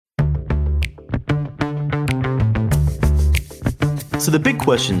So the big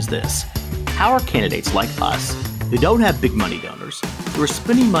question is this: how are candidates like us, who don't have big money donors, who are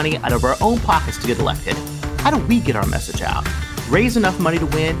spending money out of our own pockets to get elected, how do we get our message out, raise enough money to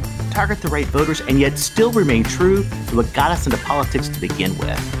win, target the right voters, and yet still remain true to what got us into politics to begin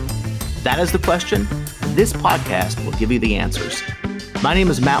with? That is the question. This podcast will give you the answers. My name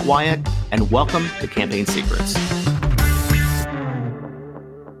is Matt Wyatt, and welcome to Campaign Secrets.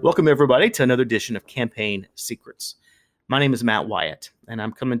 Welcome, everybody, to another edition of Campaign Secrets. My name is Matt Wyatt, and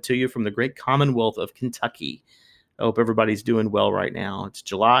I'm coming to you from the great Commonwealth of Kentucky. I hope everybody's doing well right now. It's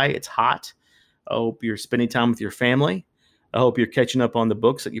July. It's hot. I hope you're spending time with your family. I hope you're catching up on the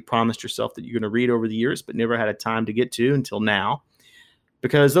books that you promised yourself that you're going to read over the years, but never had a time to get to until now.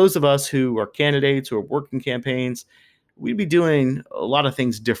 Because those of us who are candidates, who are working campaigns, we'd be doing a lot of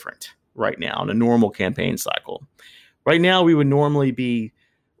things different right now in a normal campaign cycle. Right now, we would normally be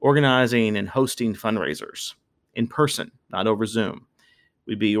organizing and hosting fundraisers in person, not over Zoom.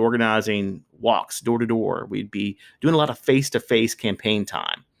 We'd be organizing walks door to door. We'd be doing a lot of face-to-face campaign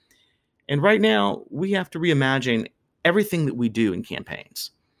time. And right now, we have to reimagine everything that we do in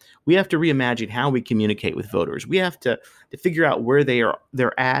campaigns. We have to reimagine how we communicate with voters. We have to figure out where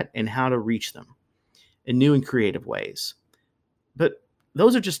they're at and how to reach them in new and creative ways. But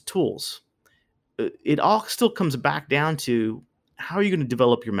those are just tools. It all still comes back down to, how are you going to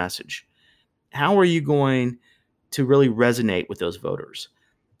develop your message? How are you going to really resonate with those voters?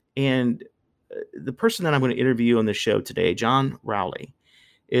 And the person that I'm going to interview on this show today, John Rowley,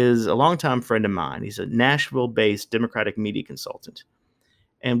 is a longtime friend of mine. He's a Nashville-based Democratic media consultant.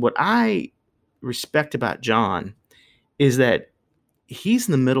 And what I respect about John is that he's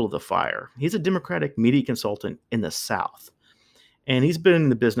in the middle of the fire. He's a Democratic media consultant in the South. And he's been in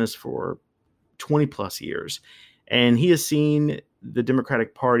the business for 20 plus years. And he has seen the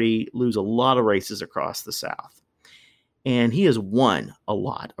Democratic Party lose a lot of races across the South. And he has won a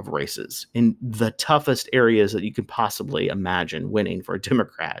lot of races in the toughest areas that you could possibly imagine winning for a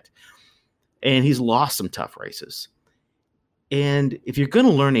Democrat. And he's lost some tough races. And if you're going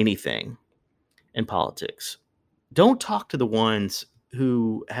to learn anything in politics, don't talk to the ones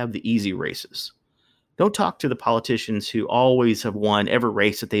who have the easy races. Don't talk to the politicians who always have won every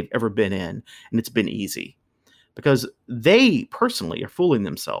race that they've ever been in, and it's been easy. Because they personally are fooling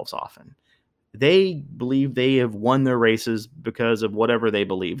themselves often. They believe they have won their races because of whatever they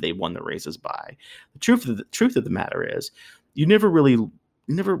believe they won the races by. The truth of the matter is, you never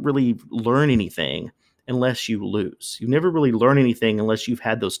really learn anything unless you lose. You never really learn anything unless you've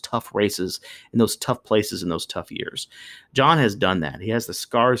had those tough races in those tough places in those tough years. John has done that. He has the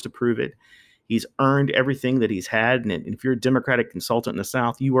scars to prove it. He's earned everything that he's had. And if you're a Democratic consultant in the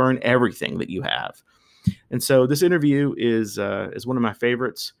South, you earn everything that you have. And so this interview is one of my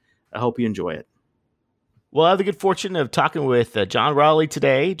favorites. I hope you enjoy it. Well, I have the good fortune of talking with John Rowley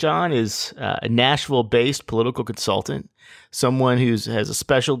today. John is a Nashville-based political consultant, someone who has a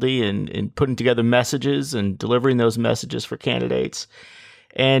specialty in putting together messages and delivering those messages for candidates.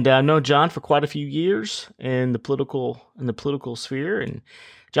 And I've known John for quite a few years in the political sphere. And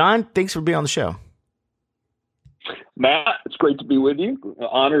John, thanks for being on the show. Matt, it's great to be with you.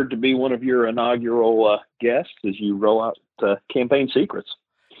 Honored to be one of your inaugural guests as you roll out Campaign Secrets.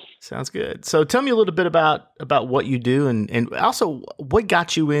 Sounds good. So tell me a little bit about what you do and also what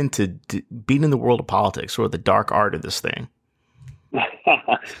got you into being in the world of politics, or the dark art of this thing.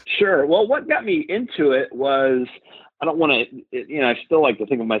 Sure. Well, what got me into it was, I don't want to, I still like to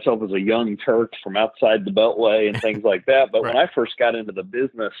think of myself as a young Turk from outside the Beltway and things like that. But Right. When I first got into the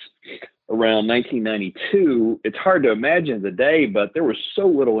business around 1992, it's hard to imagine today, but there was so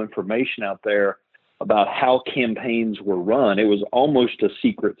little information out there about how campaigns were run. It was almost a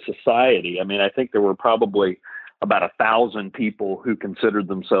secret society. I mean, I think there were probably about 1,000 people who considered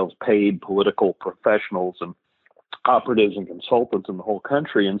themselves paid political professionals and operatives and consultants in the whole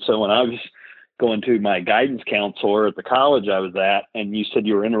country. And so when I was going to my guidance counselor at the college I was at, and you said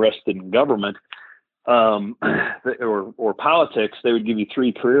you were interested in government or politics, they would give you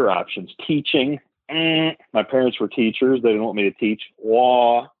 3 career options. Teaching. My parents were teachers. They didn't want me to teach.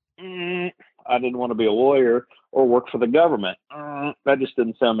 Law. I didn't want to be a lawyer, or work for the government. That just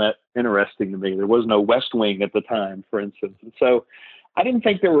didn't sound that interesting to me. There was no West Wing at the time, for instance. And so I didn't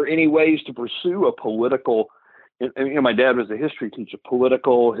think there were any ways to pursue a political, my dad was a history teacher,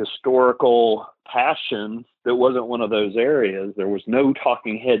 political, historical passion that wasn't one of those areas. There was no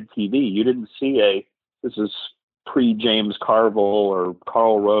talking head TV. You didn't see this is pre-James Carville or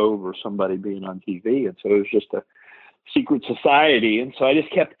Karl Rove or somebody being on TV. And so it was just a secret society. And so I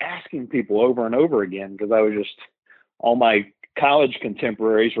just kept asking people over and over again, because all my college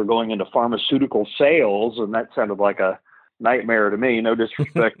contemporaries were going into pharmaceutical sales, and that sounded like a nightmare to me. No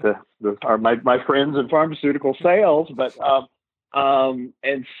disrespect to my friends in pharmaceutical sales, but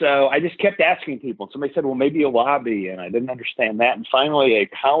and so I just kept asking people. Somebody said, well, maybe a lobby, and I didn't understand that. And finally, a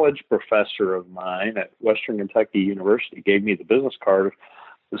college professor of mine at Western Kentucky University gave me the business card of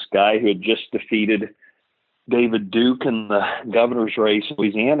this guy who had just defeated David Duke in the governor's race in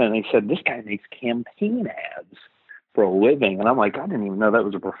Louisiana, and he said, this guy makes campaign ads for a living. And I'm like, I didn't even know that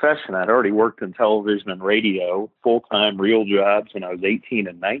was a profession. I'd already worked in television and radio, full-time real jobs when I was 18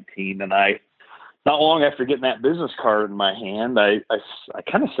 and 19. And not long after getting that business card in my hand, I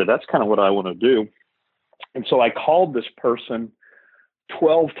kind of said, that's kind of what I want to do. And so I called this person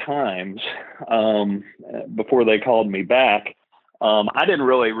 12 times before they called me back. I didn't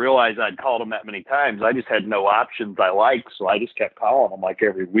really realize I'd called them that many times. I just had no options I liked, so I just kept calling them like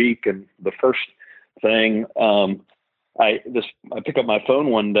every week. And the first thing, I pick up my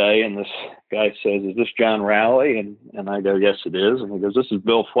phone one day, and this guy says, "Is this John Rowley?" And I go, "Yes, it is." And he goes, "This is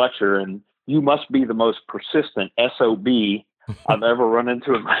Bill Fletcher, and you must be the most persistent SOB I've ever run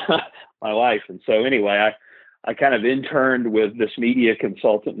into in my life." And so anyway, I kind of interned with this media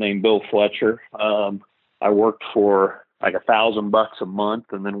consultant named Bill Fletcher. I worked for like $1,000 a month,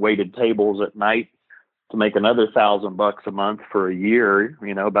 and then waited tables at night to make another $1,000 a month for a year,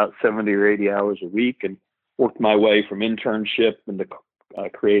 about 70 or 80 hours a week, and worked my way from internship into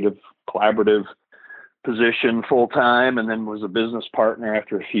creative collaborative position full time, and then was a business partner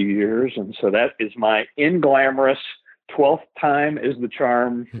after a few years. And so that is my inglamorous 12th time is the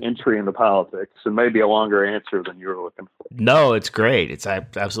charm entry into politics, and maybe a longer answer than you were looking for. No, it's great. It's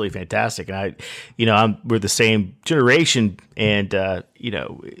absolutely fantastic. And we're the same generation, and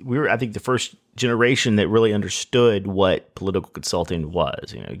we were, I think, the first generation that really understood what political consulting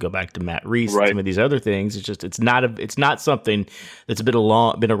was. You go back to Matt Reese and some of these other things. It's not something that's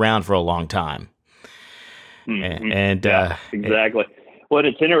been around for a long time. Mm-hmm. Exactly. Well,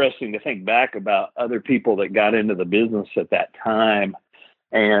 it's interesting to think back about other people that got into the business at that time.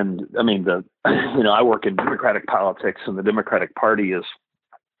 And I mean, I work in Democratic politics, and the Democratic Party is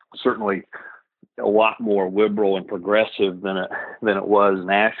certainly a lot more liberal and progressive than it was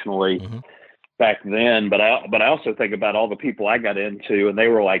nationally back then. But I also think about all the people I got into, and they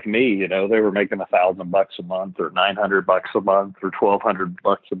were like me. They were making $1,000 a month, or $900 a month, or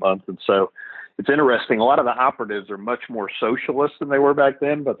 $1,200 a month, and so. It's interesting. A lot of the operatives are much more socialist than they were back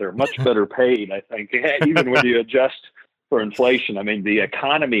then, but they're much better paid, I think, even when you adjust for inflation. I mean, the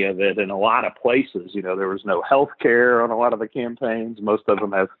economy of it in a lot of places, there was no health care on a lot of the campaigns. Most of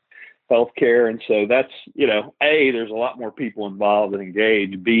them have health care. And so that's, A, there's a lot more people involved and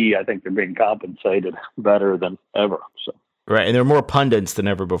engaged. B, I think they're being compensated better than ever. So. Right. And there are more pundits than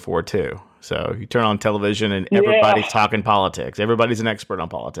ever before, too. So you turn on television and everybody's talking politics. Everybody's an expert on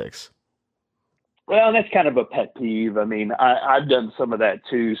politics. Well, that's kind of a pet peeve. I mean, I've done some of that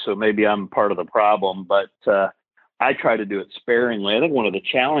too, so maybe I'm part of the problem, but I try to do it sparingly. I think one of the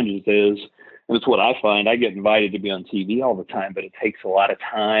challenges is, and it's what I find, I get invited to be on TV all the time, but it takes a lot of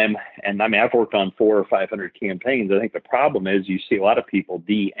time. And I mean, I've worked on 400 or 500 campaigns. I think the problem is you see a lot of people,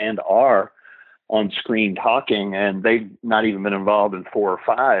 D and R, on screen talking, and they've not even been involved in 4 or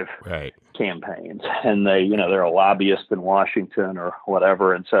 5 campaigns. And they're a lobbyist in Washington or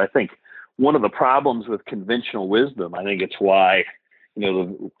whatever. And so I think one of the problems with conventional wisdom, I think it's why,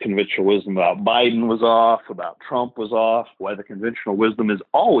 the conventional wisdom about Biden was off, about Trump was off, why the conventional wisdom is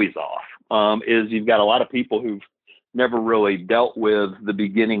always off, is you've got a lot of people who've never really dealt with the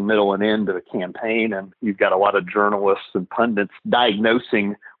beginning, middle, and end of a campaign. And you've got a lot of journalists and pundits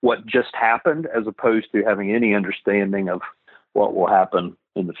diagnosing what just happened as opposed to having any understanding of what will happen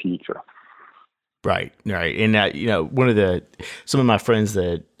in the future. Right. And, some of my friends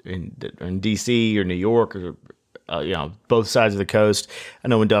that in D.C. or New York or, both sides of the coast, I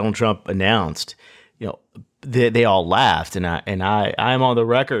know when Donald Trump announced, they all laughed. And I'm on the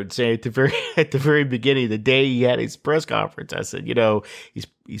record saying at the very beginning, the day he had his press conference, I said,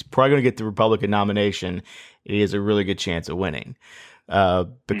 he's probably going to get the Republican nomination. He has a really good chance of winning.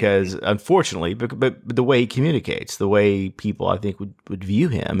 Because unfortunately, but the way he communicates, the way people, I think, would view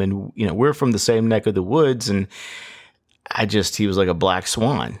him. And, we're from the same neck of the woods, and he was like a black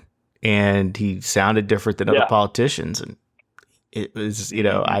swan, and he sounded different than other politicians. And it was,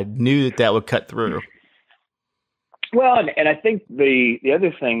 I knew that would cut through. Well, and I think the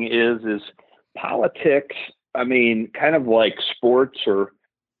other thing is politics. I mean, kind of like sports or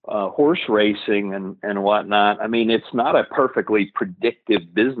horse racing and whatnot. I mean, it's not a perfectly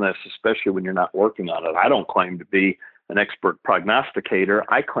predictive business, especially when you're not working on it. I don't claim to be an expert prognosticator.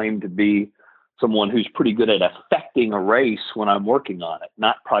 I claim to be someone who's pretty good at affecting a race when I'm working on it,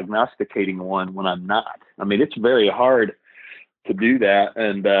 not prognosticating one when I'm not. I mean, it's very hard to do that.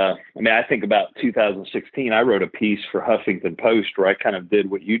 And I mean, I think about 2016, I wrote a piece for Huffington Post where I kind of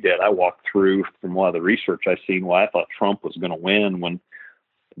did what you did. I walked through from a lot of the research I've seen why I thought Trump was going to win when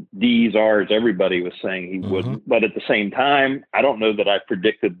D's, R's, everybody was saying he wouldn't. But at the same time, I don't know that I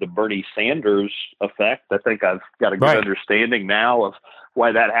predicted the Bernie Sanders effect. I think I've got a good understanding now of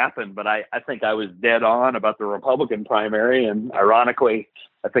why that happened. But I think I was dead on about the Republican primary. And ironically,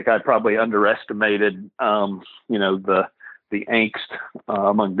 I think I probably underestimated, the angst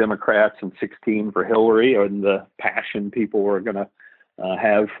among Democrats in 16 for Hillary, and the passion people were going to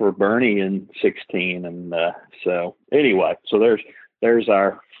have for Bernie in 16. And so anyway, so there's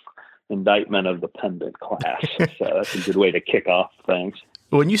our indictment of the pundit class. So that's a good way to kick off things.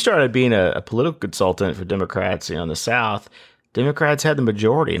 When you started being a political consultant for Democrats in the South, Democrats had the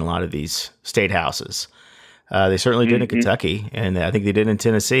majority in a lot of these state houses. They certainly did in Kentucky, and I think they did in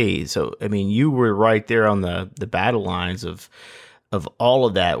Tennessee. So, I mean, you were right there on the battle lines of all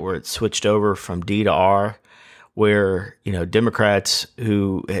of that, where it switched over from D to R, where, Democrats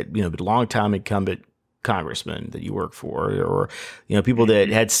who had, been long-time incumbent congressmen that you work for, or, people that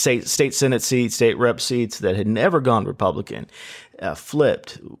had state Senate seats, state rep seats that had never gone Republican,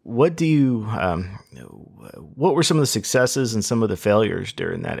 flipped. What were some of the successes and some of the failures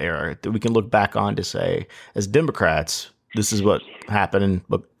during that era that we can look back on to say, as Democrats, this is what happened and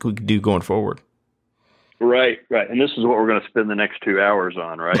what we could do going forward? Right. And this is what we're going to spend the next 2 hours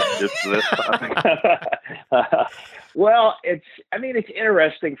on, right? Just this topic. Well, it's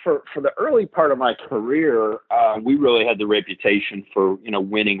interesting. For the early part of my career, we really had the reputation for,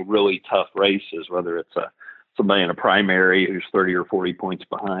 winning really tough races, whether it's somebody in a primary who's 30 or 40 points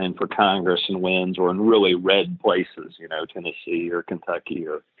behind for Congress and wins, or in really red places, Tennessee or Kentucky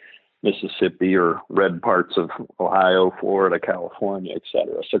or Mississippi, or red parts of Ohio, Florida, California, et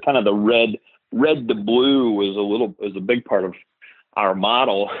cetera. So kind of the red to blue was a big part of our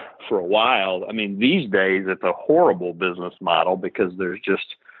model for a while. I mean, these days it's a horrible business model because there's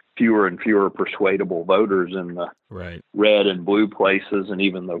just fewer and fewer persuadable voters in the red and blue places, and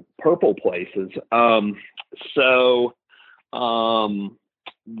even the purple places.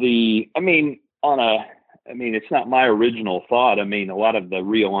 It's not my original thought. I mean, a lot of the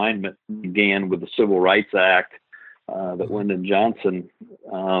realignment began with the Civil Rights Act that Lyndon Johnson.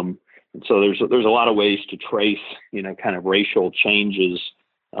 And so there's a lot of ways to trace, kind of racial changes,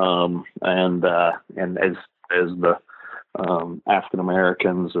 and as the African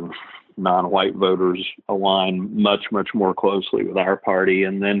Americans and non-white voters align much more closely with our party.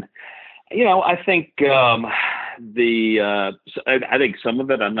 And then, I think I think some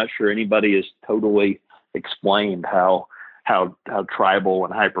of it, I'm not sure anybody has totally explained how tribal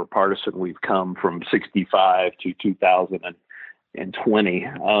and hyper partisan we've come from 65 to 2020,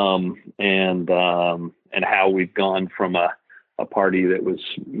 and how we've gone from a party that was,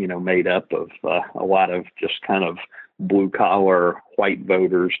 made up of a lot of just kind of blue collar white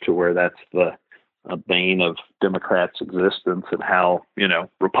voters to where that's the bane of Democrats' existence, and how,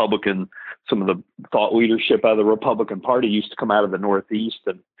 some of the thought leadership of the Republican Party used to come out of the Northeast,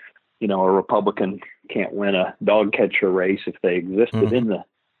 and, a Republican can't win a dog catcher race if they existed in the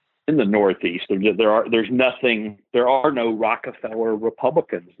Northeast. There are no Rockefeller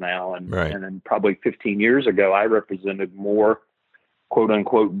Republicans now. And then probably 15 years ago, I represented more quote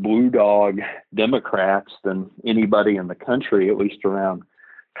unquote blue dog Democrats than anybody in the country, at least around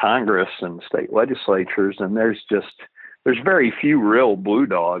Congress and state legislatures. And there's very few real blue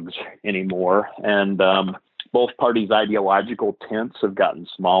dogs anymore. And both parties' ideological tents have gotten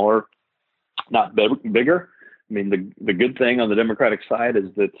smaller, not bigger. I mean, the good thing on the Democratic side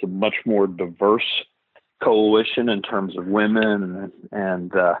is that it's a much more diverse coalition in terms of women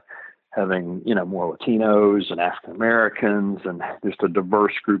and having, more Latinos and African Americans and just a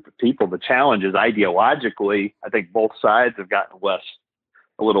diverse group of people. The challenge is ideologically, I think both sides have gotten a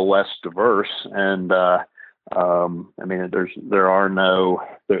little less diverse. And there's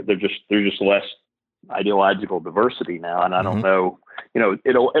just less ideological diversity now. And I don't know,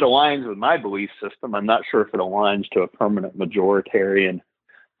 it aligns with my belief system. I'm not sure if it aligns to a permanent majoritarian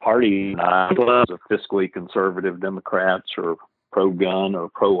party of fiscally conservative Democrats or pro-gun or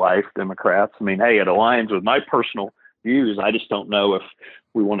pro-life Democrats. I mean, hey, it aligns with my personal views. I just don't know if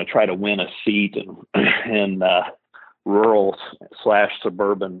we want to try to win a seat in rural /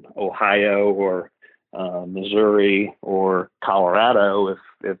 suburban Ohio or Missouri or Colorado,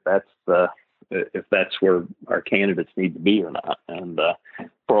 if that's where our candidates need to be or not. And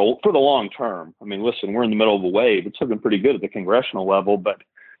for the long term, I mean, listen, we're in the middle of a wave. It's looking pretty good at the congressional level, but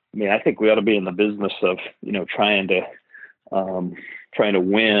I mean, I think we ought to be in the business of, trying to trying to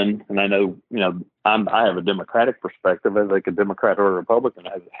win. And I know, I have a Democratic perspective. I think a Democrat or a Republican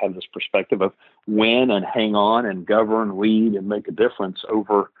have this perspective of win and hang on and govern, lead, and make a difference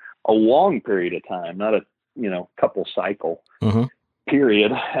over a long period of time, not a, couple cycle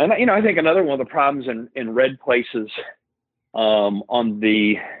period. And, I think another one of the problems in red places on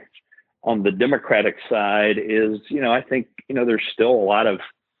the Democratic side is, I think, there's still a lot of,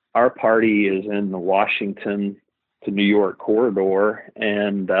 our party is in the Washington to New York corridor,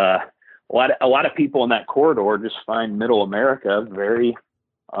 and a lot of people in that corridor just find Middle America very,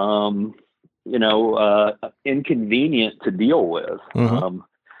 inconvenient to deal with.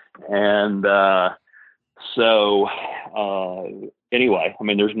 So anyway, I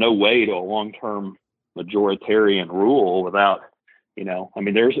mean, there's no way to a long-term majoritarian rule without,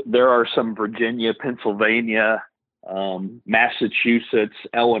 there are some Virginia, Pennsylvania, Massachusetts,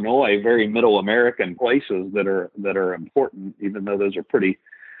 Illinois, very middle American places that are important, even though those are pretty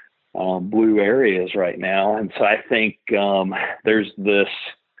blue areas right now. And so I think there's this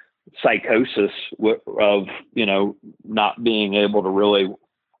psychosis of, not being able to really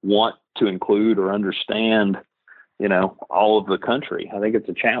want to include or understand, all of the country. I think it's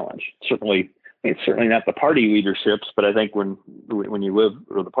a challenge. It's certainly not the party leaderships, but I think when you live,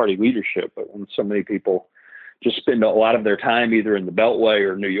 or the party leadership, but when so many people just spend a lot of their time either in the Beltway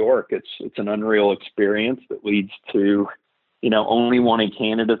or New York, it's an unreal experience that leads to, only wanting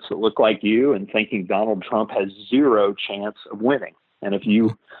candidates that look like you and thinking Donald Trump has zero chance of winning. And if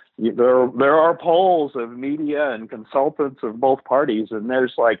there are polls of media and consultants of both parties, and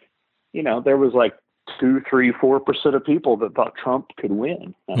there's there was 2, 3, 4% of people that thought Trump could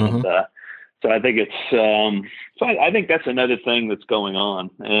win. And so I think I think that's another thing that's going on.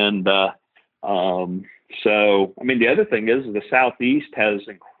 And so, I mean, the other thing is the Southeast has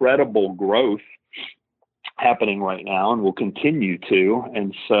incredible growth happening right now and will continue to.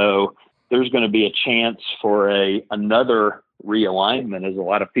 And so there's going to be a chance for another realignment as a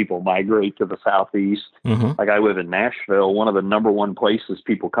lot of people migrate to the Southeast. Like I live in Nashville. One of the number one places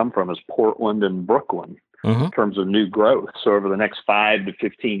people come from is Portland and Brooklyn in terms of new growth. So over the next 5 to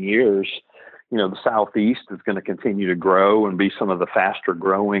 15 years, the Southeast is going to continue to grow and be some of the faster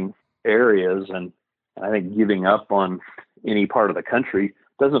growing areas. And I think giving up on any part of the country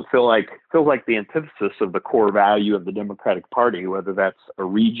feels like the antithesis of the core value of the Democratic Party, whether that's a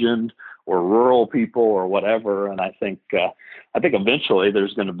region or rural people or whatever. And I think eventually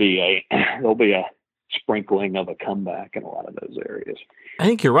there'll be a sprinkling of a comeback in a lot of those areas. I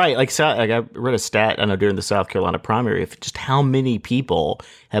think you're right. Like I read a stat, I know, during the South Carolina primary, of just how many people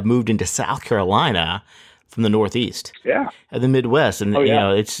have moved into South Carolina from the Northeast, and the Midwest, and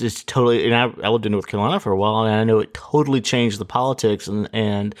it's totally. And I lived in North Carolina for a while, and I know it totally changed the politics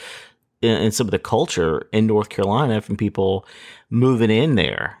and some of the culture in North Carolina from people moving in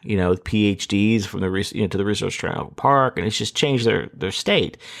there, with PhDs from to the Research Triangle Park, and it's just changed their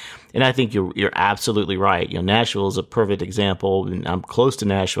state. And I think you're absolutely right. Nashville is a perfect example, and I'm close to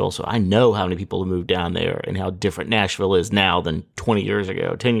Nashville, so I know how many people have moved down there and how different Nashville is now than 20 years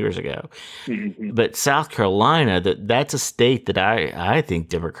ago, 10 years ago. But South Carolina, that's a state that I think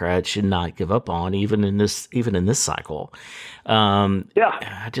Democrats should not give up on, even in this cycle.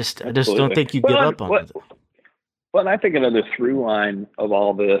 I just don't think you give up on it. Well, and I think another through line of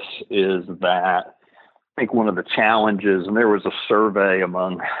all this is that I think one of the challenges, and there was a survey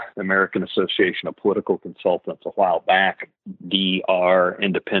among the American Association of Political Consultants a while back, DR,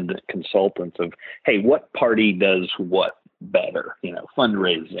 independent consultants, of, hey, what party does what better?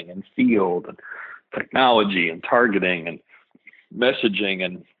 Fundraising and field and technology and targeting and messaging.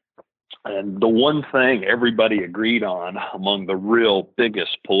 And the one thing everybody agreed on among the real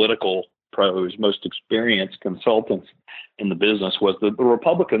biggest political pros, most experienced consultants in the business, was that the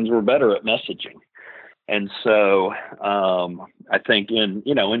Republicans were better at messaging. And so I think in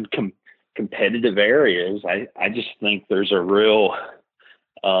competitive areas, I just think there's a real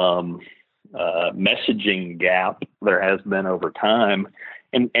messaging gap there has been over time.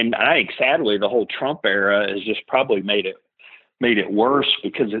 And I think sadly the whole Trump era has just probably made it worse,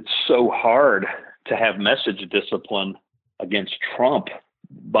 because it's so hard to have message discipline against Trump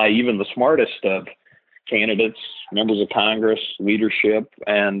by even the smartest of candidates, members of Congress, leadership,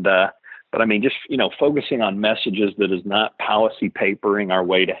 and but I mean, just, focusing on messages that is not policy papering our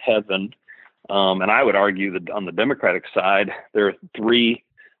way to heaven. And I would argue that on the Democratic side, there are 3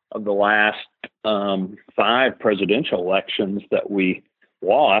 of the last 5 presidential elections that we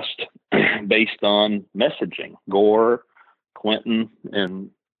lost based on messaging. Gore, Clinton in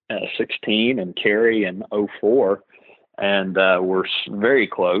 16, and Kerry in 04. and we're very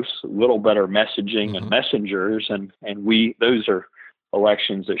close. A little better messaging and messengers, and those are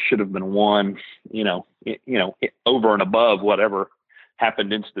elections that should have been won, over and above whatever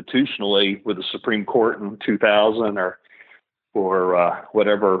happened institutionally with the Supreme Court in 2000 or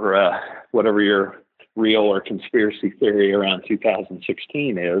whatever your real or conspiracy theory around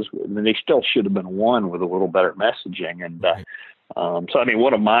 2016 is. I mean, they still should have been won with a little better messaging. And so, I mean,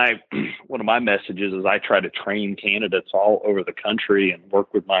 one of my messages is I try to train candidates all over the country and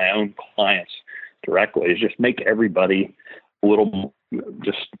work with my own clients directly, is just make everybody a little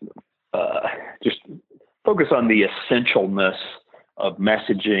just focus on the essentialness of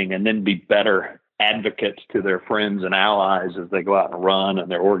messaging, and then be better advocates to their friends and allies as they go out and run,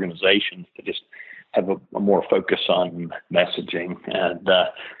 and their organizations to just have a more focus on messaging. And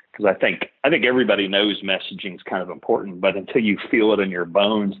because I think everybody knows messaging is kind of important, but until you feel it in your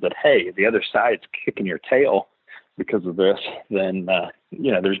bones that, hey, the other side's kicking your tail because of this, then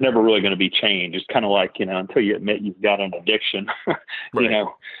there's never really going to be change. It's kind of like, until you admit you've got an addiction, right.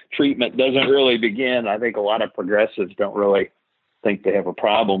 Treatment doesn't really begin. I think a lot of progressives don't really think they have a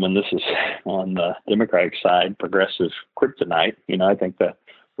problem, and this is on the Democratic side, progressive kryptonite. I think the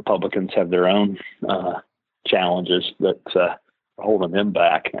Republicans have their own challenges that are holding them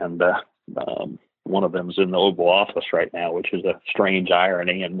back, and one of them is in the Oval Office right now, which is a strange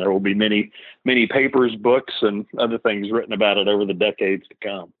irony. And there will be many, many papers, books, and other things written about it over the decades to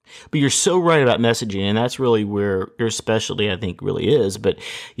come. But you're so right about messaging, and that's really where your specialty, I think, really is. But,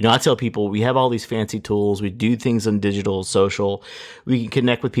 I tell people we have all these fancy tools. We do things on digital, social. We can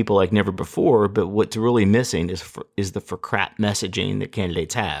connect with people like never before. But what's really missing is the for crap messaging that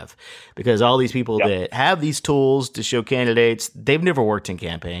candidates have. Because all these people that have these tools to show candidates, they've never worked in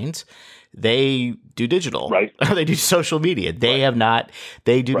campaigns. They do digital, right? They do social media. They have not.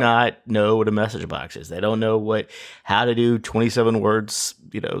 They do not know what a message box is. They don't know how to do 27 words,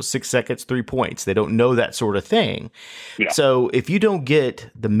 6 seconds, 3 points. They don't know that sort of thing. Yeah. So if you don't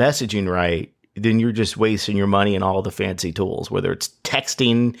get the messaging right, then you're just wasting your money on all the fancy tools. Whether it's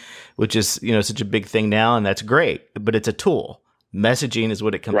texting, which is such a big thing now, and that's great, but it's a tool. Messaging is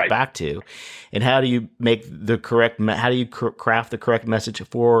what it comes back to. And how do you make craft the correct message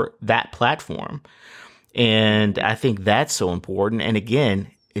for that platform? And I think that's so important. And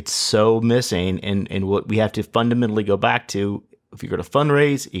again, it's so missing. And what we have to fundamentally go back to, if you're going to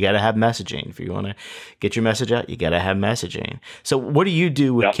fundraise, you got to have messaging. If you want to get your message out, you got to have messaging. So what do you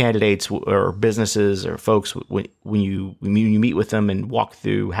do with candidates or businesses or folks when you meet with them and walk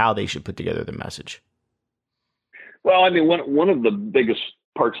through how they should put together their message? Well, I mean, one of the biggest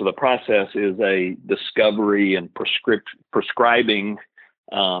parts of the process is a discovery and prescribing,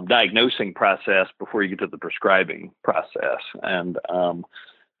 diagnosing process before you get to the prescribing process. And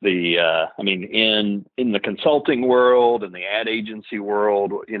in the consulting world and the ad agency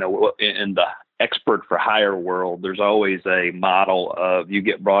world, in the expert for hire world, there's always a model of you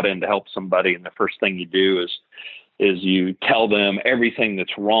get brought in to help somebody, and the first thing you do is you tell them everything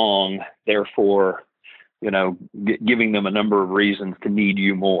that's wrong, therefore giving them a number of reasons to need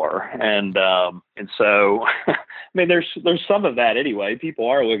you more. And so, I mean, there's some of that anyway. People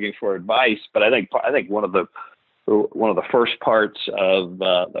are looking for advice, but I think one of the first parts of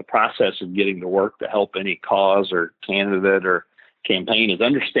the process of getting to work to help any cause or candidate or campaign is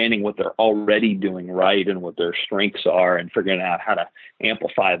understanding what they're already doing right and what their strengths are, and figuring out how to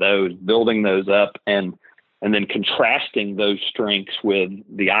amplify those, building those up, and then contrasting those strengths with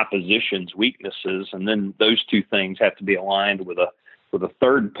the opposition's weaknesses. And then those two things have to be aligned with a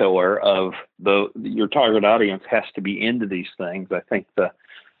third pillar of your target audience has to be into these things. I think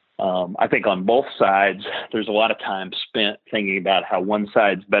on both sides, there's a lot of time spent thinking about how one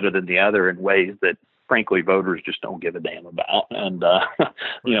side's better than the other in ways that, frankly, voters just don't give a damn about. And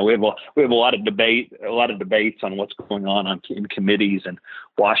we have a lot of debates on what's going on in committees in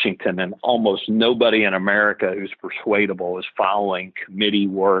Washington, and almost nobody in America who's persuadable is following committee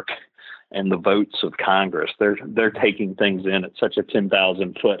work and the votes of Congress. They're taking things in at such a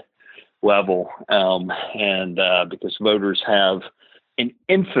 10,000-foot level, because voters have an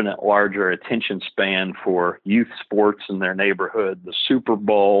infinite larger attention span for youth sports in their neighborhood, the Super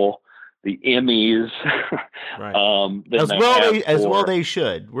Bowl, the Emmys, right. As well they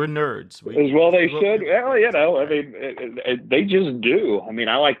should. We're nerds. As well they should. Well, I mean, they just do. I mean,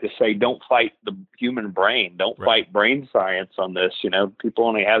 I like to say, don't fight the human brain. Don't fight brain science on this. People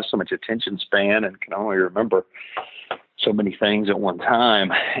only have so much attention span and can only remember so many things at one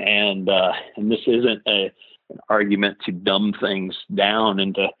time. And this isn't an argument to dumb things down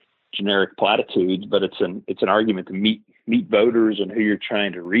into generic platitudes, but it's an argument to meet voters and who you're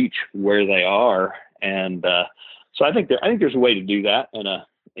trying to reach where they are, and So I think there's a way to do that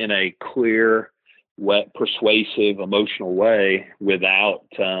in a clear, wet, persuasive, emotional way without,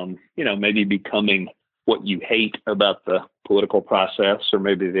 maybe becoming what you hate about the political process or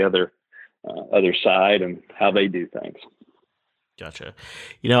maybe the other side and how they do things. Gotcha.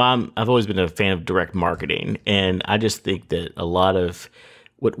 I've always been a fan of direct marketing, and I just think that a lot of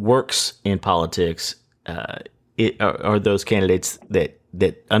what works in politics are those candidates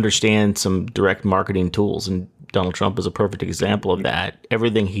that understand some direct marketing tools, and Donald Trump is a perfect example of that.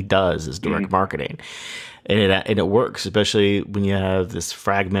 Everything he does is direct marketing, and it works, especially when you have this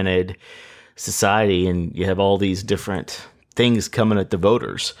fragmented society and you have all these different things coming at the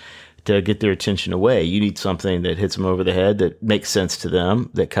voters to get their attention away. You need something that hits them over the head, that makes sense to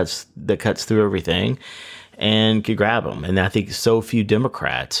them, that cuts through everything, and can grab them. And I think so few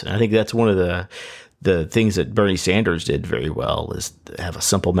Democrats. And I think that's one of the things that Bernie Sanders did very well, is to have a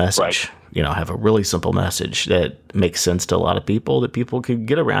simple message. Right. Have a really simple message that makes sense to a lot of people, that people could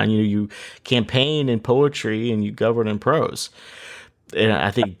get around. You campaign in poetry and you govern in prose. And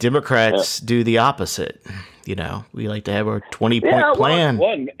I think Democrats do the opposite. We like to have our 20-point plan.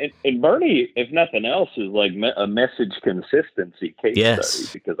 And Bernie, if nothing else, is like a message consistency case study,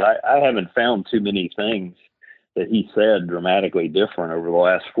 because I haven't found too many things that he said dramatically different over the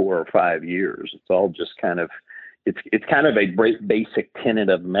last 4 or 5 years. It's all just kind of, it's kind of a basic tenet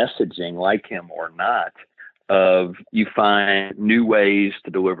of messaging, like him or not, of you find new ways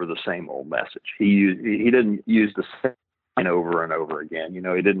to deliver the same old message. He didn't use the same over and over again. He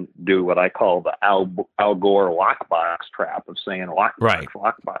didn't do what I call the Al Gore lockbox trap of saying lockbox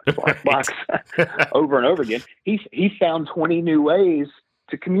over and over again. He found 20 new ways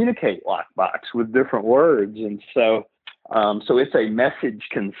to communicate lockbox with different words. And so it's a message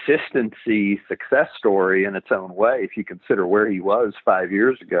consistency success story in its own way, if you consider where he was 5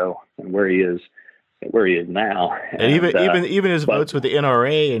 years ago and where he is now. And even his votes with the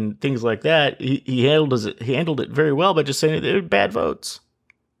NRA and things like that, he handled it very well by just saying they're bad votes.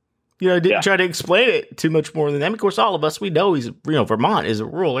 Didn't try to explain it too much more than that. Of course, all of us, we know Vermont is a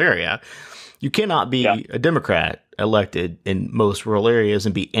rural area. You cannot be a Democrat elected in most rural areas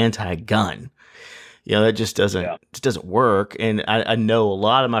and be anti-gun. That just doesn't work. And I know a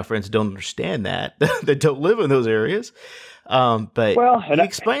lot of my friends don't understand that don't live in those areas. But he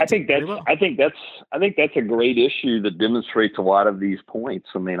explains. I think that's a great issue that demonstrates a lot of these points.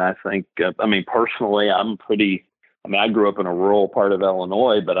 Personally, I grew up in a rural part of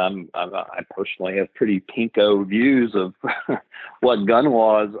Illinois, but I personally have pretty pinko views of what gun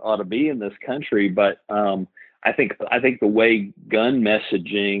laws ought to be in this country. But I think the way gun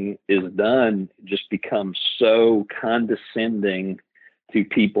messaging is done just becomes so condescending to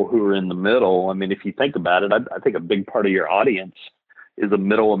people who are in the middle. If you think about it, I think a big part of your audience is a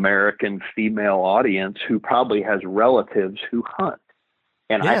middle American female audience who probably has relatives who hunt.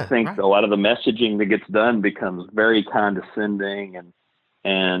 And I think a lot of the messaging that gets done becomes very condescending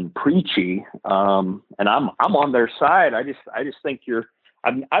and preachy. And I'm on their side. I just think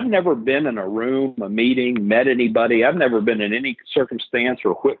I've never been in a room, a meeting, met anybody. I've never been in any circumstance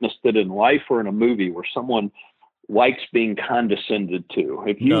or witnessed it in life or in a movie where someone likes being condescended to.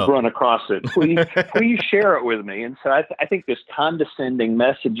 If you've run across it, please share it with me. And so I think this condescending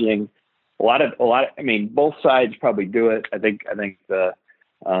messaging, both sides probably do it. I think the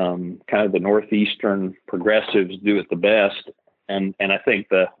kind of the Northeastern progressives do it the best. And I think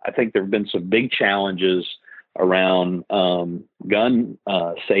there have been some big challenges around gun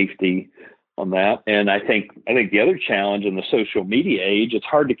safety on that. And I think the other challenge in the social media age, it's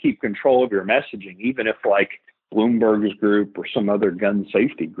hard to keep control of your messaging, even if like Bloomberg's group or some other gun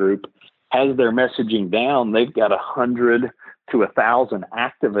safety group has their messaging down. They've got 100 to 1,000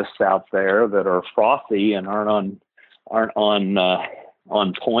 activists out there that are frothy and aren't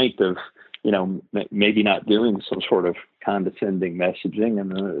on point of, maybe not doing some sort of condescending messaging,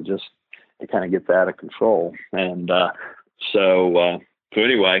 and then it kind of gets out of control. And so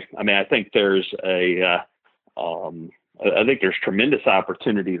anyway, I think there's tremendous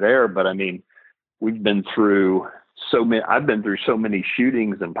opportunity there, but I've been through so many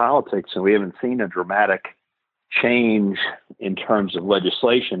shootings in politics, and we haven't seen a dramatic change in terms of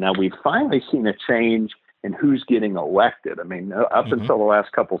legislation. Now we've finally seen a change in who's getting elected. Up until the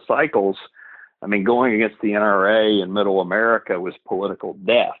last couple cycles, going against the NRA in middle America was political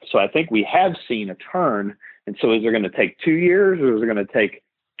death. So I think we have seen a turn. And so is it going to take 2 years, or is it going to take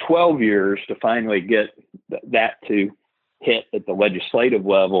 12 years to finally get that to hit at the legislative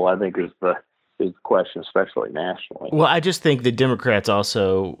level? I think is the question, especially nationally. Well, I just think the Democrats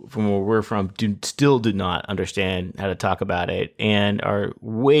also, from where we're from, still do not understand how to talk about it and are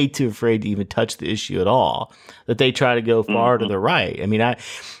way too afraid to even touch the issue at all, that they try to go far to the right. I mean, I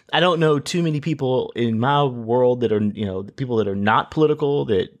don't know too many people in my world that are, people that are not political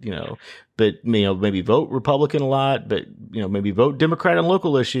that, but, maybe vote Republican a lot, but, maybe vote Democrat on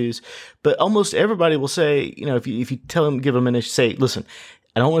local issues. But almost everybody will say, if you tell them, give them an issue, say, listen,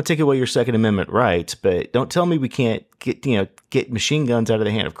 I don't want to take away your Second Amendment rights, but don't tell me we can't get machine guns out of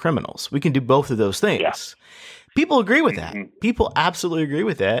the hand of criminals. We can do both of those things. Yeah. People agree with that. People absolutely agree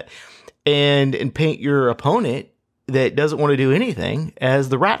with that, and paint your opponent that doesn't want to do anything as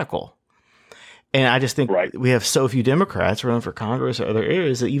the radical. And I just think we have so few Democrats running for Congress or other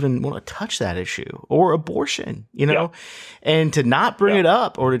areas that even want to touch that issue, or abortion, and to not bring it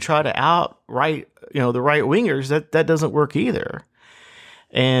up or to try to outright, the right wingers, that doesn't work either.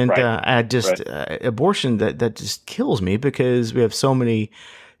 And abortion, that just kills me, because we have so many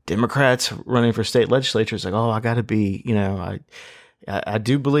Democrats running for state legislatures. Like, I got to be, I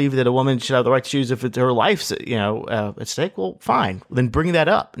do believe that a woman should have the right to choose if it's her life's, at stake. Well, fine. Then bring that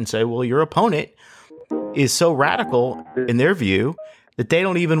up and say, well, your opponent is so radical in their view that they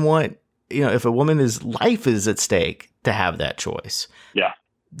don't even want, if a woman's life is at stake, to have that choice. Yeah.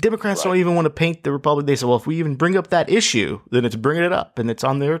 Democrats don't even want to paint the Republic. They say, well, if we even bring up that issue, then it's bringing it up and it's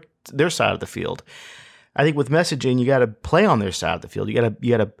on their side of the field. I think with messaging, you got to play on their side of the field. You got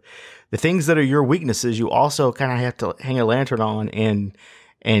to, the things that are your weaknesses, you also kind of have to hang a lantern on and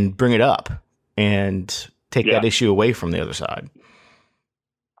bring it up and take that issue away from the other side.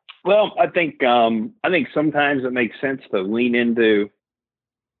 Well, I think sometimes it makes sense to lean into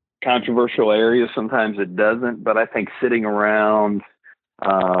controversial areas. Sometimes it doesn't, but I think sitting around,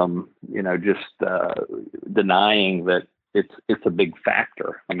 denying that it's a big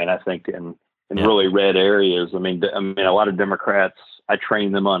factor. I mean, I think in really red areas, I mean, a lot of Democrats, I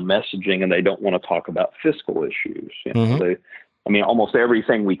train them on messaging, and they don't want to talk about fiscal issues. Almost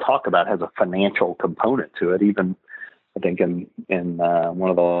everything we talk about has a financial component to it. Even I think in one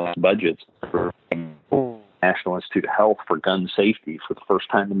of the last budgets for National Institute of Health for gun safety for the first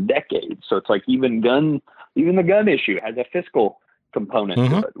time in decades. So it's like even the gun issue has a fiscal component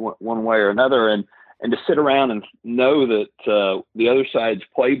to it, one way or another. And to sit around and know that the other side's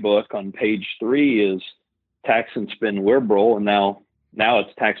playbook on page 3 is tax and spend liberal, and now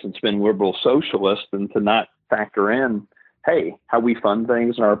it's tax and spend liberal socialist, and to not factor in, hey, how we fund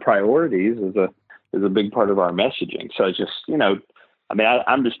things and our priorities is a big part of our messaging. So it's just,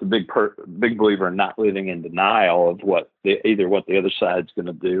 I'm just a big believer in not living in denial of what the other side's going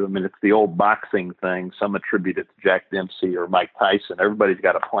to do. I mean, it's the old boxing thing. Some attribute it to Jack Dempsey or Mike Tyson. Everybody's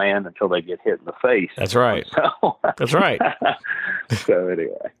got a plan until they get hit in the face. That's right. So, that's right. So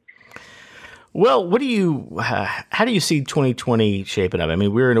anyway. Well, how do you see 2020 shaping up? I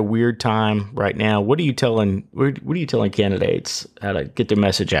mean, we're in a weird time right now. What are you telling candidates how to get their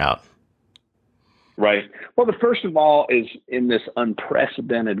message out? Right. Well, the first of all is in this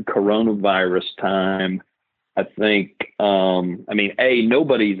unprecedented coronavirus time, I think,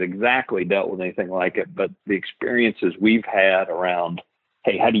 nobody's exactly dealt with anything like it, but the experiences we've had around,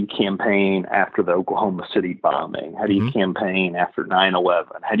 hey, how do you campaign after the Oklahoma City bombing? How do you campaign after 9/11?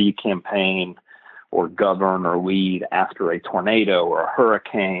 How do you campaign or govern or lead after a tornado or a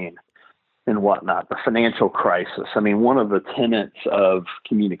hurricane and whatnot? The financial crisis. I mean, one of the tenets of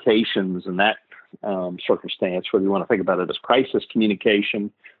communications in that circumstance, whether you want to think about it as crisis communication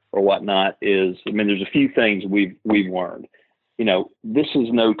or whatnot, is, there's a few things we've learned. This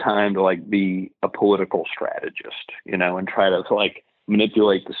is no time to be a political strategist, and try to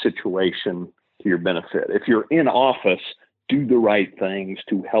manipulate the situation to your benefit. If you're in office, do the right things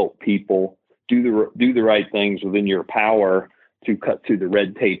to help people, do the right things within your power to cut through the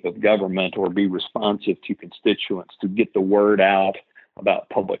red tape of government, or be responsive to constituents, to get the word out about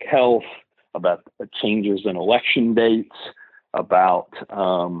public health, about changes in election dates,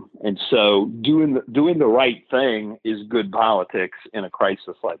 and so doing the right thing is good politics in a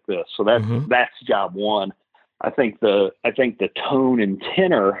crisis like this. So that's job one. I think the tone and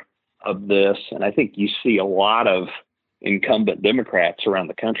tenor of this, and I think you see a lot of incumbent Democrats around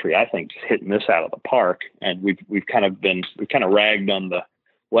the country, I think, just hitting this out of the park. And we've kind of ragged on the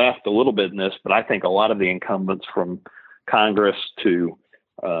left a little bit in this, but I think a lot of the incumbents, from Congress to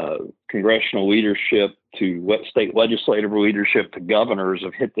congressional leadership to state legislative leadership to governors,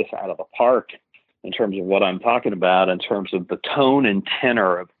 have hit this out of the park in terms of what I'm talking about, in terms of the tone and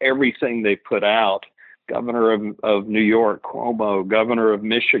tenor of everything they put out. Governor of New York, Cuomo, governor of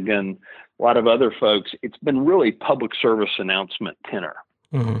Michigan, a lot of other folks. It's been really public service announcement tenor.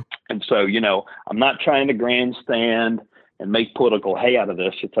 Mm-hmm. And so, I'm not trying to grandstand and make political hay out of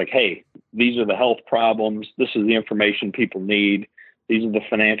this. It's like, hey, these are the health problems. This is the information people need. These are the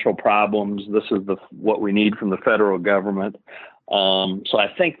financial problems. This is what we need from the federal government. So I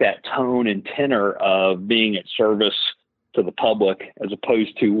think that tone and tenor of being at service to the public, as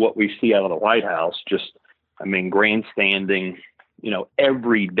opposed to what we see out of the White House, grandstanding,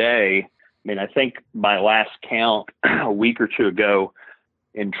 every day. I think by last count, a week or two ago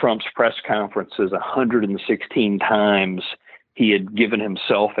in Trump's press conferences, 116 times he had given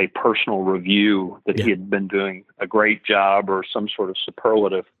himself a personal review that he had been doing a great job or some sort of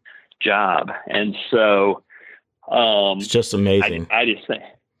superlative job. And so it's just amazing. I just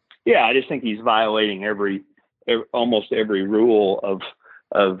think he's violating almost every rule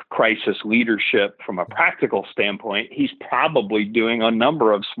of crisis leadership from a practical standpoint. He's probably doing a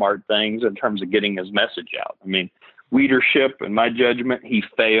number of smart things in terms of getting his message out. Leadership, in my judgment, he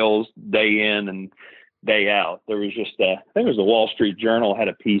fails day in and day out. There was just I think it was the Wall Street Journal had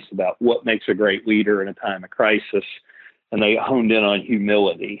a piece about what makes a great leader in a time of crisis, and they honed in on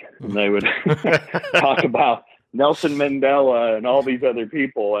humility, and they would talk about Nelson Mandela and all these other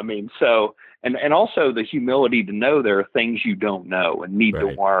people. And also the humility to know there are things you don't know and need to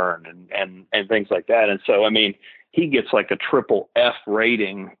learn and things like that. And so, he gets like a triple F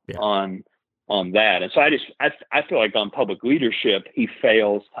rating on that. And so I feel like on public leadership, he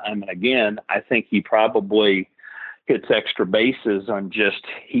fails time and again. I think he probably hits extra bases on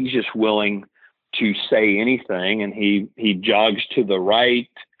he's just willing to say anything, and he jogs to the right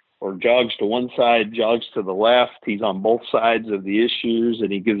or jogs to one side, jogs to the left. He's on both sides of the issues, and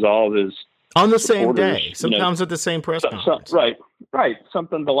he gives all of his on the same day, sometimes at the same press conference. Right.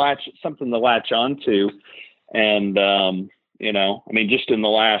 Something to latch onto. And, just in the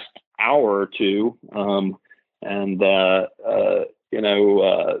last hour or two,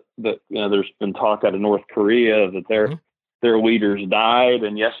 there's been talk out of North Korea that their leaders died.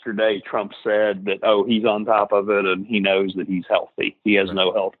 And yesterday Trump said that, he's on top of it and he knows that he's healthy. He has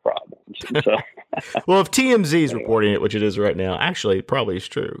no health problems. And so, well, if TMZ is reporting it, which it is right now, actually it probably is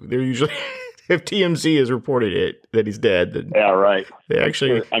true. They're usually, if TMZ has reported it that he's dead, then they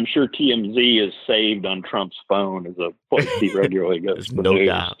actually. I'm sure TMZ is saved on Trump's phone as a place he regularly goes. There's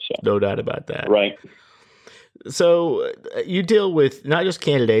no doubt about that. Right. So you deal with not just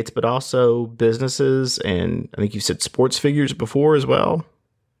candidates, but also businesses, and I think you said sports figures before as well.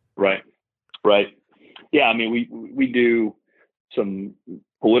 Right. Yeah, we do some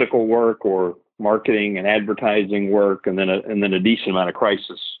political work or marketing and advertising work, and then a decent amount of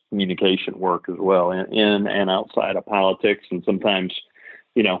crisis communication work as well, in and outside of politics, and sometimes,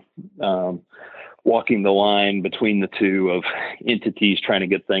 walking the line between the two of entities trying to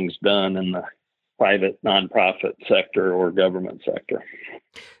get things done in the private nonprofit sector or government sector.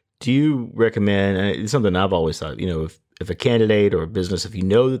 Do you recommend, and it's something I've always thought, if a candidate or a business, if you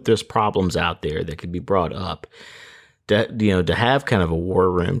know that there's problems out there that could be brought up, to have kind of a war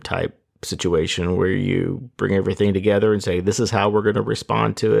room type situation where you bring everything together and say, this is how we're going to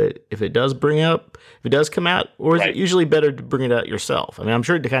respond to it. If it does come out, or is it usually better to bring it out yourself? I'm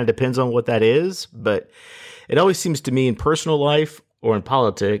sure it kind of depends on what that is, but it always seems to me in personal life or in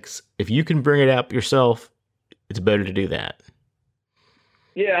politics, if you can bring it out yourself, it's better to do that.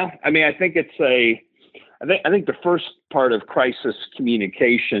 Yeah. I think I think the first part of crisis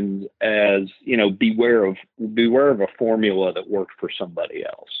communications as, beware of a formula that worked for somebody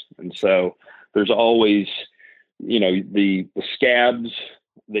else. And so there's always, the scabs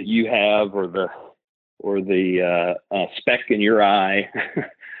that you have or the speck in your eye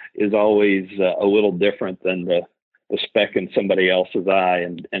is always a little different than the speck in somebody else's eye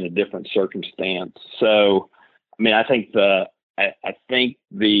and a different circumstance. So, I think the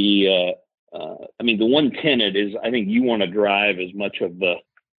one tenet is, I think you want to drive as much of the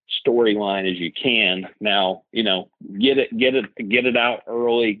storyline as you can. Now, get it out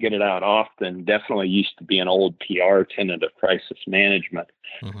early, get it out often. Definitely used to be an old PR tenet of crisis management.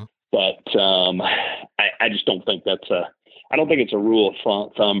 Mm-hmm. But I just don't think I don't think it's a rule of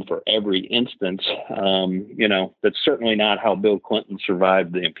thumb for every instance. That's certainly not how Bill Clinton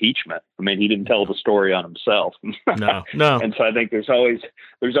survived the impeachment. He didn't tell the story on himself. No. And so I think there's always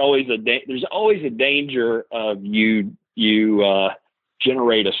a danger of you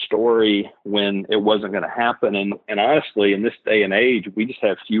generate a story when it wasn't going to happen. And honestly, in this day and age, we just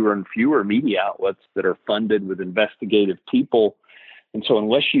have fewer and fewer media outlets that are funded with investigative people. And so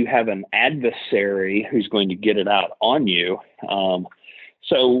unless you have an adversary who's going to get it out on you, but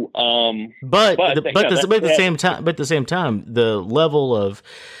at the same time, the level of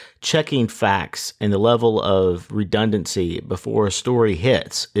checking facts and the level of redundancy before a story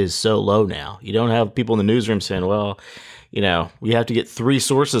hits is so low now. You don't have people in the newsroom saying, well, we have to get 3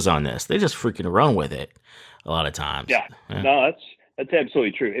 sources on this. They just freaking run with it a lot of times. Yeah. No, that's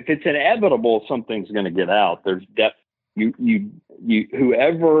absolutely true. If it's inevitable, something's going to get out. There's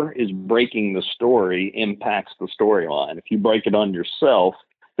whoever is breaking the story impacts the storyline. If you break it on yourself,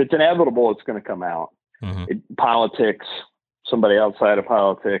 if it's inevitable, it's going to come out. Politics, somebody outside of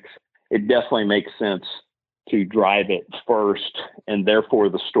politics, it definitely makes sense to drive it first, and therefore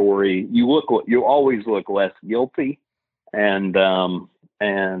the story you always look less guilty, and then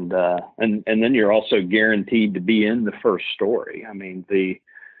you're also guaranteed to be in the first story. I mean, too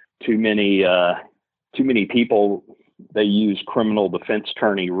many people, they use criminal defense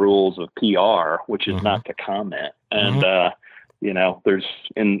attorney rules of PR, which is not to comment. And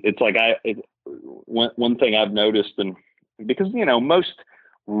it's like one thing I've noticed, and because most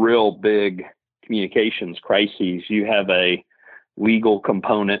real big communications crises, you have a legal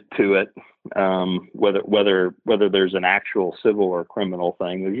component to it, whether there's an actual civil or criminal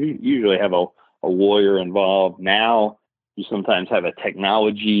thing. You usually have a lawyer involved. Now you sometimes have a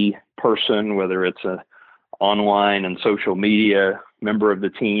technology person, whether it's a online and social media member of the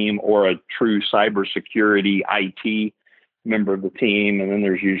team or a true cybersecurity IT member of the team, and then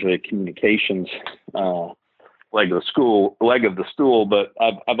there's usually a communications leg of the stool. But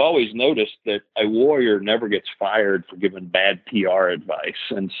I've always noticed that a lawyer never gets fired for giving bad PR advice,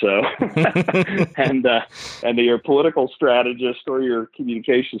 and so and your political strategist or your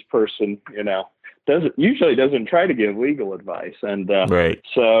communications person, doesn't try to give legal advice, and right.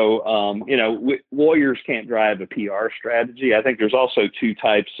 So lawyers can't drive a PR strategy. I think there's also 2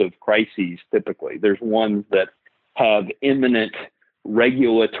 types of crises. Typically, there's ones that have imminent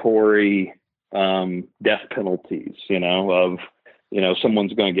regulatory death penalties,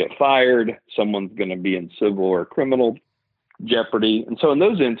 someone's going to get fired, someone's going to be in civil or criminal jeopardy. And so in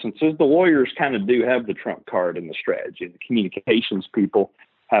those instances, the lawyers kind of do have the trump card in the strategy. The communications people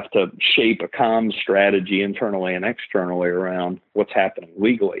have to shape a comms strategy internally and externally around what's happening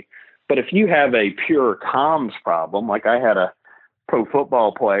legally. But if you have a pure comms problem, like I had a pro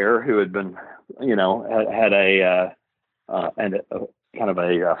football player who had been, had a kind of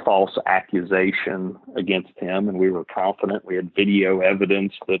a false accusation against him, and we were confident we had video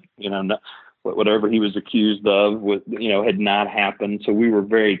evidence that whatever he was accused of was had not happened. So we were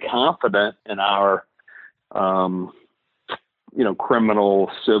very confident in our criminal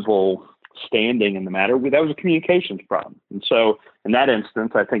civil standing in the matter. That was a communications problem, and so in that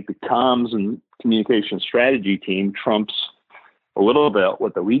instance, I think the comms and communication strategy team trumps a little bit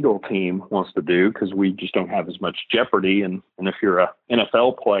what the legal team wants to do, because we just don't have as much jeopardy. And if you're a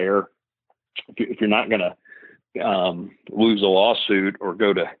NFL player, if you're not going to lose a lawsuit or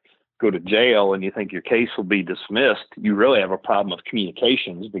go to jail and you think your case will be dismissed, you really have a problem with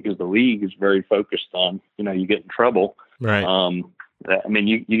communications, because the league is very focused on, you get in trouble. Right.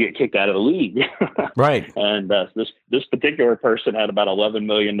 You get kicked out of the league. Right. And this particular person had about $11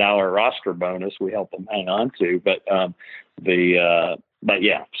 million roster bonus we helped them hang on to. But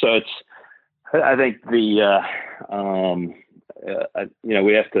so I think we have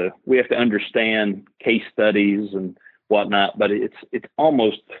to understand case studies and whatnot, but it's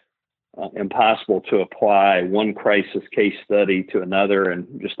almost impossible to apply one crisis case study to another,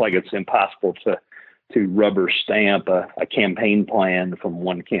 and just like it's impossible to rubber stamp a campaign plan from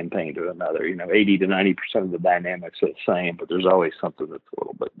one campaign to another. 80 to 90% of the dynamics are the same, but there's always something that's a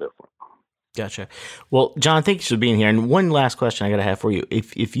little bit different. Gotcha. Well, John, thank you for being here. And one last question I got to have for you.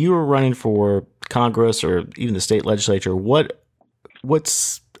 If you were running for Congress or even the state legislature,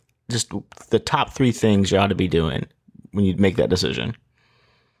 what's just the top 3 things you ought to be doing when you make that decision?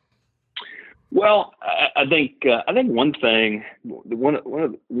 Well, I think one thing,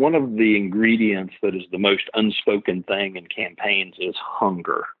 one of the ingredients that is the most unspoken thing in campaigns is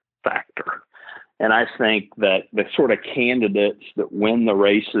hunger factor. And I think that the sort of candidates that win the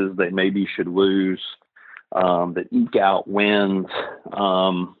races they maybe should lose, that eke out wins,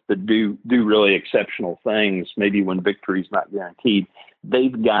 that do really exceptional things, maybe when victory is not guaranteed,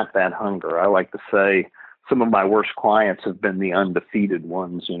 they've got that hunger. I like to say some of my worst clients have been the undefeated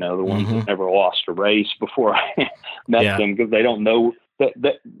ones, the ones that never lost a race before I met them, because they don't know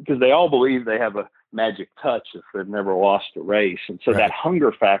because they all believe they have a magic touch if they've never lost a race. And so that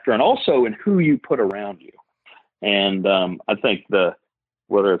hunger factor, and also in who you put around you. And I think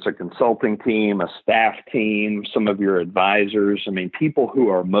whether it's a consulting team, a staff team, some of your advisors, people who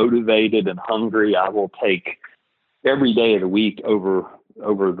are motivated and hungry, I will take every day of the week over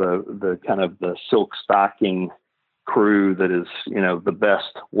the kind of the silk stocking crew that is, the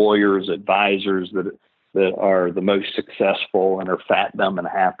best lawyers, advisors that are the most successful and are fat, dumb, and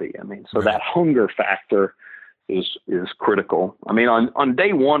happy. I mean, so that hunger factor is critical. I mean, on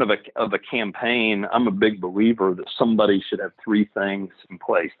day one of a campaign, I'm a big believer that somebody should have three things in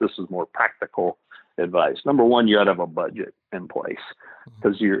place. This is more practical advice. Number one, you ought to have a budget in place,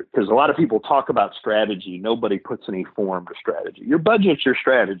 because a lot of people talk about strategy. Nobody puts any form to strategy. Your budget's your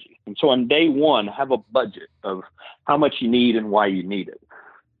strategy. And so on day one, have a budget of how much you need and why you need it.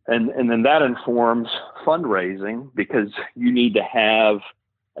 And then that informs fundraising, because you need to have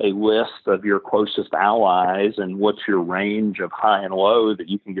a list of your closest allies and what's your range of high and low that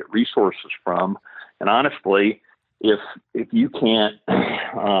you can get resources from. And honestly, if you can't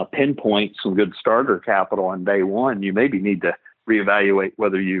pinpoint some good starter capital on day one, you maybe need to reevaluate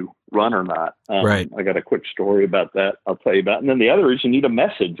whether you run or not. Right. I got a quick story about that I'll tell you about. And then the other is you need a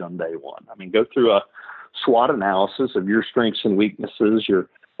message on day one. I mean, go through a SWOT analysis of your strengths and weaknesses, your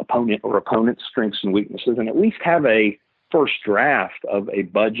opponent's strengths and weaknesses, and at least have a first draft of a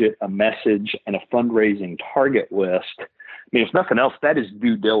budget, a message, and a fundraising target list. I mean, if nothing else, that is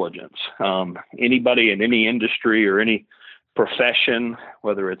due diligence. Anybody in any industry or any profession,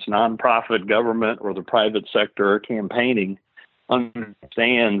 whether it's nonprofit, government, or the private sector or campaigning,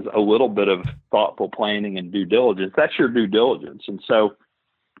 understands a little bit of thoughtful planning and due diligence. That's your due diligence. And so,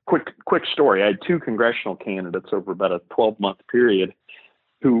 quick story. I had two congressional candidates over about a 12-month period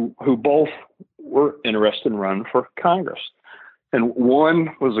who both were interested in running for Congress. And one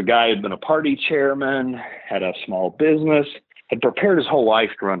was a guy who had been a party chairman, had a small business, had prepared his whole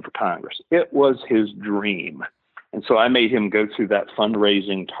life to run for Congress. It was his dream. And so I made him go through that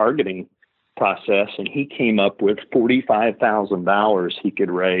fundraising targeting process, and he came up with $45,000 he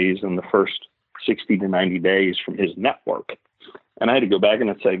could raise in the first 60 to 90 days from his network. And I had to go back and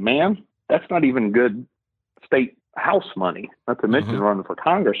say, man, that's not even good state House money, not to mention running for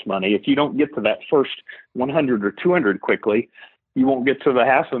Congress money. If you don't get to that first 100 or 200 quickly, you won't get to the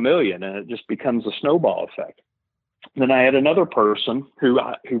 $500,000, and it just becomes a snowball effect. Then I had another person who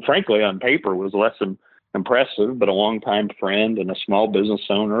frankly on paper was less impressive, but a longtime friend and a small business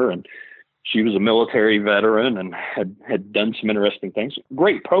owner, and she was a military veteran and had done some interesting things.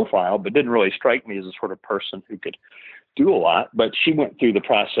 Great profile, but didn't really strike me as the sort of person who could do a lot. But she went through the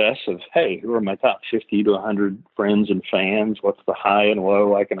process of, hey, who are my top 50 to 100 friends and fans? What's the high and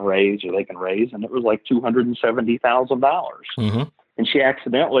low I can raise or they can raise? And it was like $270,000. And she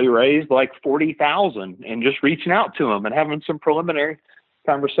accidentally raised like $40,000 and just reaching out to them and having some preliminary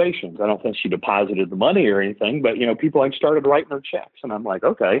conversations. I don't think she deposited the money or anything, but people like started writing her checks, and I'm like,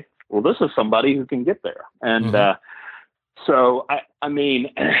 okay, well, this is somebody who can get there. And so I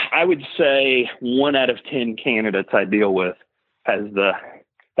mean, I would say 1 out of 10 candidates I deal with has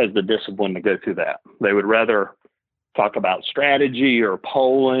the discipline to go through that. They would rather talk about strategy or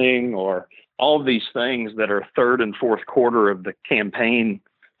polling or all of these things that are third and fourth quarter of the campaign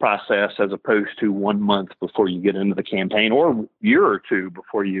process, as opposed to 1 month before you get into the campaign, or a year or two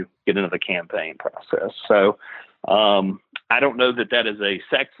before you get into the campaign process. So I don't know that is a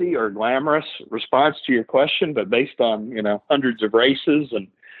sexy or glamorous response to your question, but based on, hundreds of races and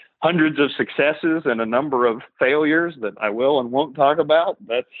hundreds of successes and a number of failures that I will and won't talk about,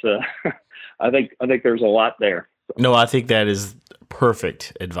 that's I think there's a lot there. No, I think that is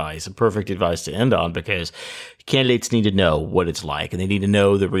perfect advice to end on, because candidates need to know what it's like, and they need to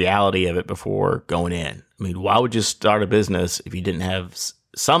know the reality of it before going in. I mean, why would you start a business if you didn't have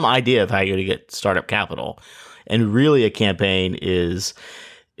some idea of how you're going to get startup capital? And really, a campaign is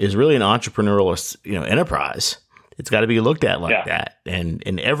really an entrepreneurial, enterprise. It's got to be looked at like that, and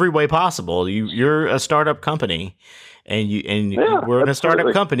in every way possible. You're a startup company, and we're in a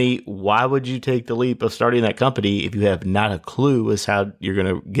startup company. Why would you take the leap of starting that company if you have not a clue as how you're going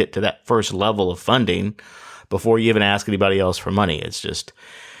to get to that first level of funding before you even ask anybody else for money? It's just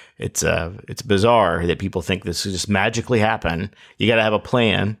it's bizarre that people think this will just magically happen. You got to have a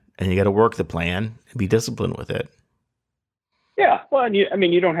plan, and you got to work the plan and be disciplined with it. Yeah, well, and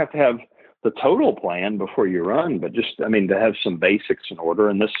you don't have to have the total plan before you run, but just, to have some basics in order.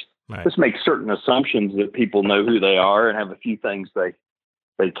 And this makes certain assumptions that people know who they are and have a few things they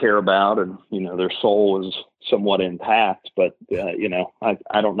care about, and, their soul is somewhat intact. But,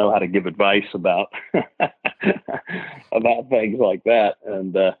 I don't know how to give advice about, about things like that.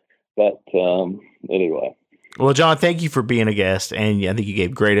 And, anyway. Well, Jon, thank you for being a guest, and I think you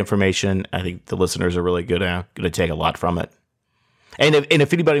gave great information. I think the listeners are really going to take a lot from it. And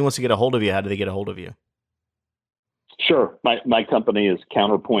if anybody wants to get a hold of you, how do they get a hold of you? Sure. My company is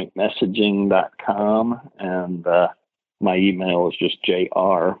CounterPointMessaging.com, and my email is just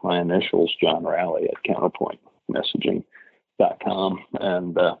JR, my initials, John Rowley @CounterPoint CounterPointMessaging.com.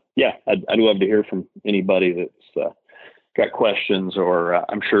 And I'd love to hear from anybody that's got questions, or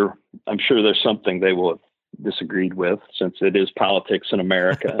I'm sure there's something they will have disagreed with, since it is politics in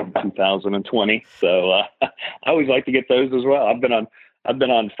America in 2020. So I always like to get those as well. I've been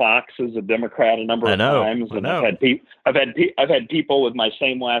on Fox as a Democrat a number of times, and I've had people with my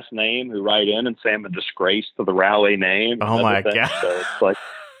same last name who write in and say I'm a disgrace to the Rowley name. Oh my God! So it's like,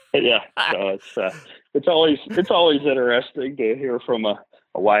 so it's always interesting to hear from a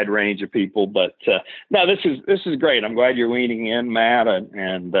wide range of people. But no, this is great. I'm glad you're leaning in, Matt,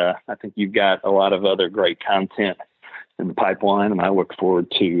 and I think you've got a lot of other great content in the pipeline, and I look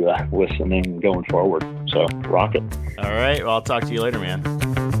forward to listening going forward. So rock it. All right. Well, I'll talk to you later, man.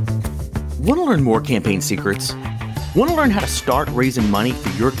 Want to learn more campaign secrets? Want to learn how to start raising money for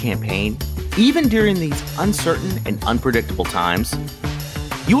your campaign, even during these uncertain and unpredictable times?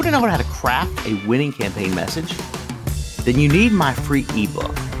 You want to know how to craft a winning campaign message? Then you need my free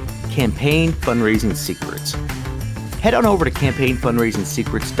ebook, Campaign Fundraising Secrets. Head on over to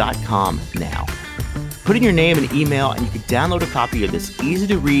campaignfundraisingsecrets.com now. Put in your name and email, and you can download a copy of this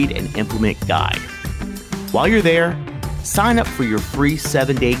easy-to-read and implement guide. While you're there, sign up for your free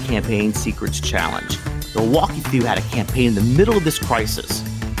 7-day Campaign Secrets Challenge. It'll walk you through how to campaign in the middle of this crisis,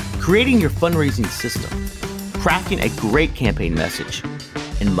 creating your fundraising system, crafting a great campaign message,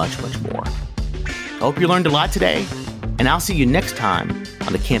 and much, much more. I hope you learned a lot today, and I'll see you next time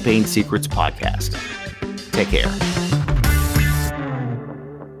on the Campaign Secrets Podcast. Take care.